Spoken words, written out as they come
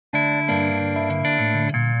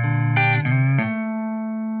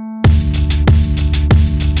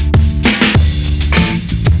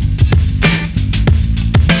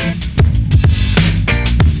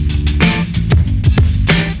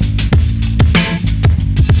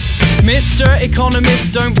Mr.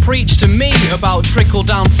 Economist, don't preach to me about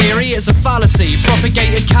trickle-down theory. It's a fallacy,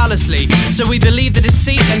 propagated callously. So we believe the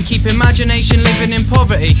deceit and keep imagination living in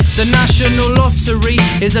poverty. The Natal Lottery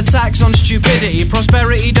is a tax on stupidity.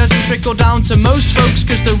 Prosperity doesn't trickle down to most folks,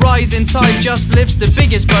 cause the rising tide just lifts the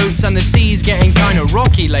biggest boats, and the sea's getting kinda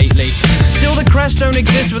rocky lately. Still the crest don't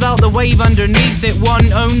exist without the wave underneath it.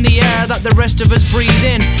 One owned the air that the rest of us breathe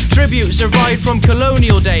in. Tribute survived from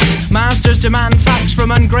colonial days. Masters demand tax from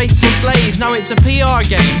ungrateful slaves. Now it's a PR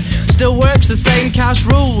game, still works the same cash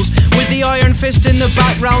rules. With the iron fist in the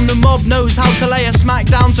background, the mob knows how to lay a smack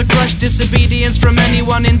down to crush disobedience from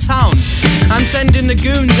anyone in town. And send in the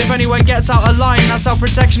goons if anyone gets out of line. That's how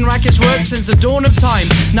protection rackets work since the dawn of time.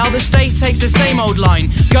 Now the state takes the same old line.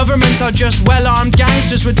 Governments are just well-armed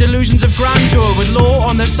gangsters with delusions of grandeur, with law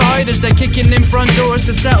on their side as they're kicking in front doors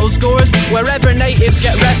to settle scores. Wherever natives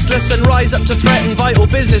get restless and rise up to threaten vital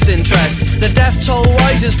business interest, the death toll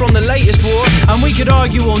rises from the latest war. And we could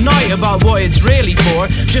argue all night about what it's really for.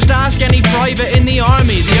 Just ask any private in the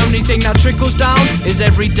army. The only thing that trickles down is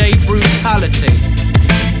everyday brutality.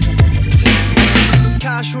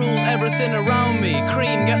 Cash rules everything around me.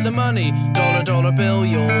 Cream, get the money. Dollar, dollar bill,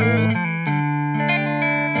 y'all.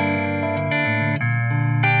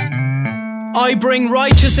 I bring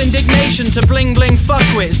righteous indignation to bling bling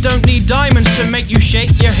fuckwits. Don't need diamonds to make you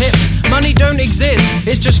shake your hips. Money don't exist,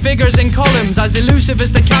 it's just figures in columns, as elusive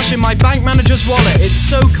as the cash in my bank manager's wallet. It's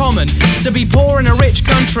so common to be poor in a rich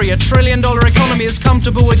country. $1 trillion economy is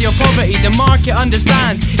comfortable with your poverty. The market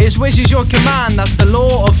understands, its wishes your command. That's the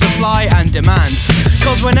law of supply and demand.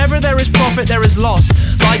 Cause whenever there is profit there is loss.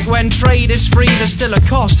 Like when trade is free there's still a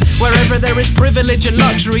cost. Wherever there is privilege and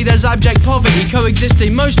luxury there's abject poverty,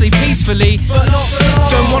 coexisting mostly peacefully. But not for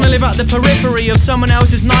long. Don't wanna live at the periphery of someone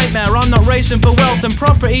else's nightmare. I'm not racing for wealth and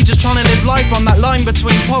property, just trying to live life on that line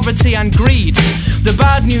between poverty and greed. The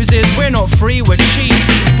bad news is we're not free, we're cheap.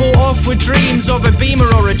 Bought off with dreams of a Beamer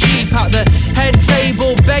or a Jeep. At the head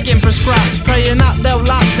table begging for scraps, praying that they'll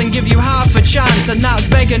lapse and give you half a chance. And that's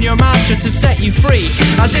begging your master to set you free,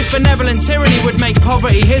 as if benevolent tyranny would make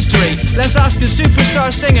poverty history. Let's ask the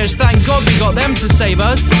superstar singers, thank God we got them to save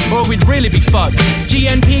us, or we'd really be fucked.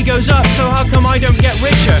 GNP goes up, so how come I don't get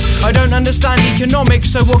richer? I don't understand economics,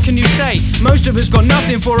 so what can you say? Most of us got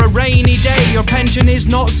nothing for a rainy day. Your pension is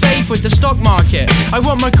not safe with the stock market. I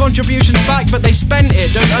want my contributions back, but they spent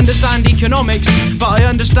it. Don't understand economics, but I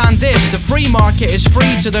understand this. The free market is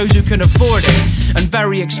free to those who can afford it, and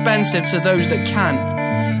very expensive to those that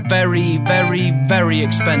can't. Very, very, very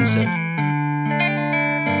expensive.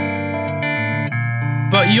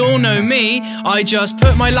 But you'll know me, I just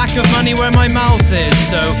put my lack of money where my mouth is.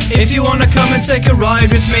 So if you wanna come and take a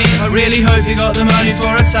ride with me, I really hope you got the money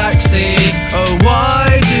for a taxi. Oh,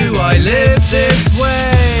 why do I live this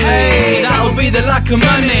way? Hey, that'll be the lack of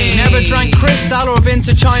money. Never drank Cristal or been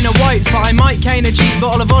to China Whites, but I might cane a cheap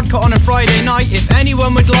bottle of vodka on a Friday night. If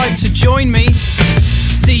anyone would like to join me,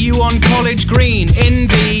 see you on College Green in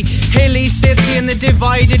the hilly city in the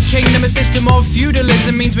divided kingdom. A system of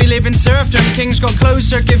feudalism means we live in serfdom. Kings got closed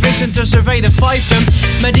circuit vision to survey the fiefdom.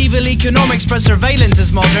 Medieval economics, but surveillance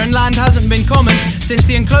is modern. Land hasn't been common since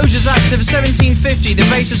the Enclosures Act of 1750. The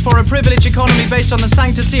basis for a privileged economy based on the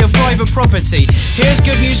sanctity of private property. Here's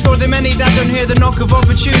good news for the many that don't hear the knock of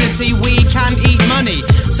opportunity. We can eat money,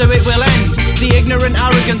 so it will end the ignorant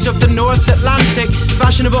arrogance of the North Atlantic.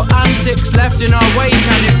 Fashionable antics left in our wake.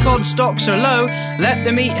 And if cod stocks are low, let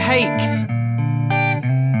them eat hake.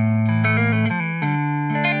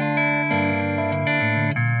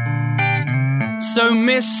 So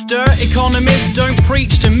Mr. Economist, don't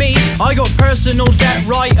preach to me. I got personal debt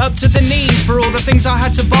right up to the knees for all the things I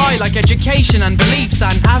had to buy, like education and beliefs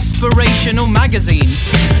and aspirational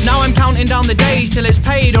magazines. Now I'm counting down the days till it's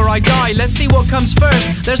paid or I die. Let's see what comes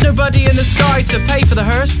first. There's nobody in the sky to pay for the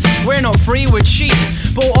hearse. We're not free, we're cheap.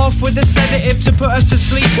 Bought off with a sedative to put us to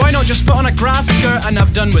sleep. Why not just put on a grass skirt and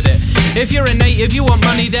have done with it? If you're a native, you want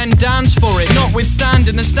money, then dance for it.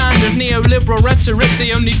 Notwithstanding the standard neoliberal rhetoric,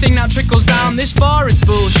 the only thing that trickles down this far is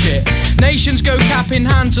bullshit. Nations go cap in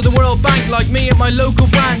hand to the World Bank, like me at my local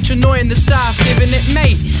branch, annoying the staff, giving it,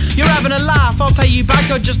 mate, you're having a laugh, I'll pay you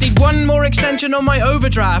back, I just need one more extension on my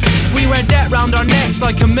overdraft. We wear debt round our necks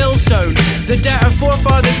like a millstone, the debt of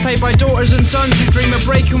forefathers paid by daughters and sons who dream of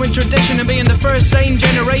breaking with tradition and being the first sane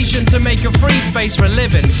generation to make a free space for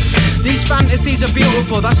living. These fantasies are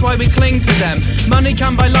beautiful, that's why we cling to them. Money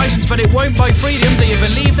can buy license, but it won't buy freedom. Do you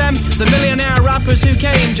believe them? The millionaire rappers who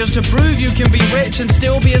came just to prove you can be rich and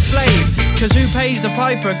still be a slave, cause who pays the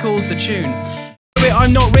piper calls the tune.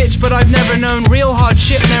 I'm not rich, but I've never known real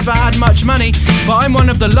hardship, never had much money, but I'm one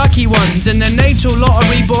of the lucky ones in the Natal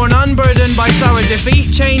Lottery, born unburdened by that's our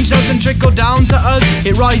defeat. Change doesn't trickle down to us,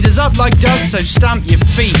 it rises up like dust, so stamp your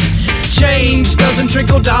feet. Change doesn't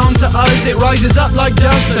trickle down to us, it rises up like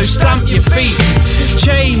dust, so stamp your feet.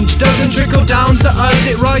 Change doesn't trickle down to us,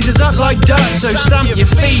 it rises up like dust, so stamp your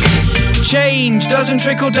feet. Change doesn't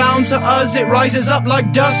trickle down to us, it rises up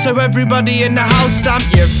like dust, so everybody in the house stamp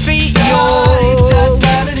your feet, yo.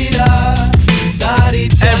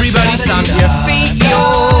 Everybody stamp your feet,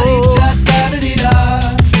 yo.